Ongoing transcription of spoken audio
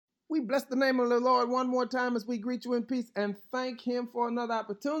We bless the name of the Lord one more time as we greet you in peace and thank him for another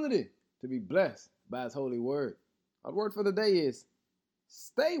opportunity to be blessed by his holy word. Our word for the day is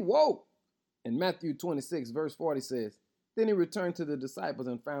stay woke. In Matthew 26, verse 40 says, Then he returned to the disciples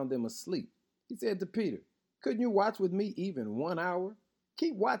and found them asleep. He said to Peter, Couldn't you watch with me even 1 hour?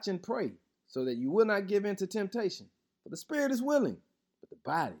 Keep watch and pray so that you will not give in to temptation. For the spirit is willing, but the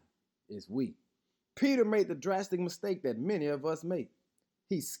body is weak. Peter made the drastic mistake that many of us make.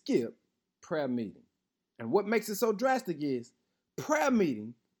 He skipped prayer meeting. And what makes it so drastic is prayer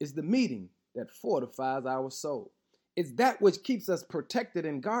meeting is the meeting that fortifies our soul. It's that which keeps us protected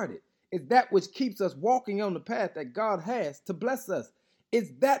and guarded. It's that which keeps us walking on the path that God has to bless us.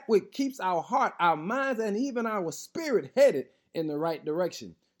 It's that which keeps our heart, our minds, and even our spirit headed in the right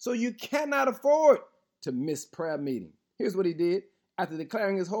direction. So you cannot afford to miss prayer meeting. Here's what he did. After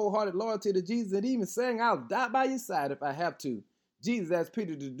declaring his wholehearted loyalty to Jesus and even saying, I'll die by your side if I have to, Jesus asked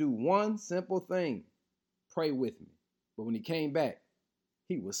Peter to do one simple thing. Pray with me. But when he came back,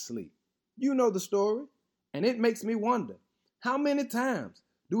 he was asleep. You know the story. And it makes me wonder, how many times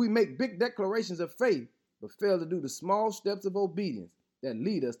do we make big declarations of faith but fail to do the small steps of obedience that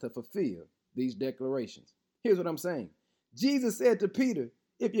lead us to fulfill these declarations? Here's what I'm saying. Jesus said to Peter,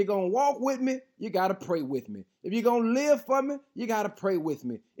 if you're going to walk with me, you got to pray with me. If you're going to live for me, you got to pray with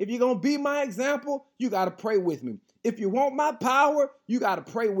me. If you're going to be my example, you got to pray with me. If you want my power, you got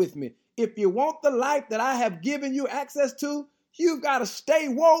to pray with me. If you want the life that I have given you access to, you've got to stay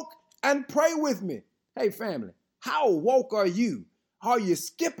woke and pray with me. Hey, family, how woke are you? Are you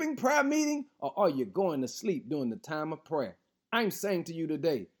skipping prayer meeting or are you going to sleep during the time of prayer? I'm saying to you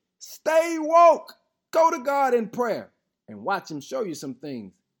today, stay woke. Go to God in prayer and watch him show you some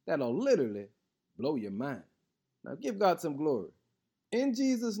things that'll literally blow your mind. Now give God some glory. In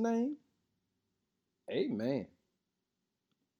Jesus' name, amen.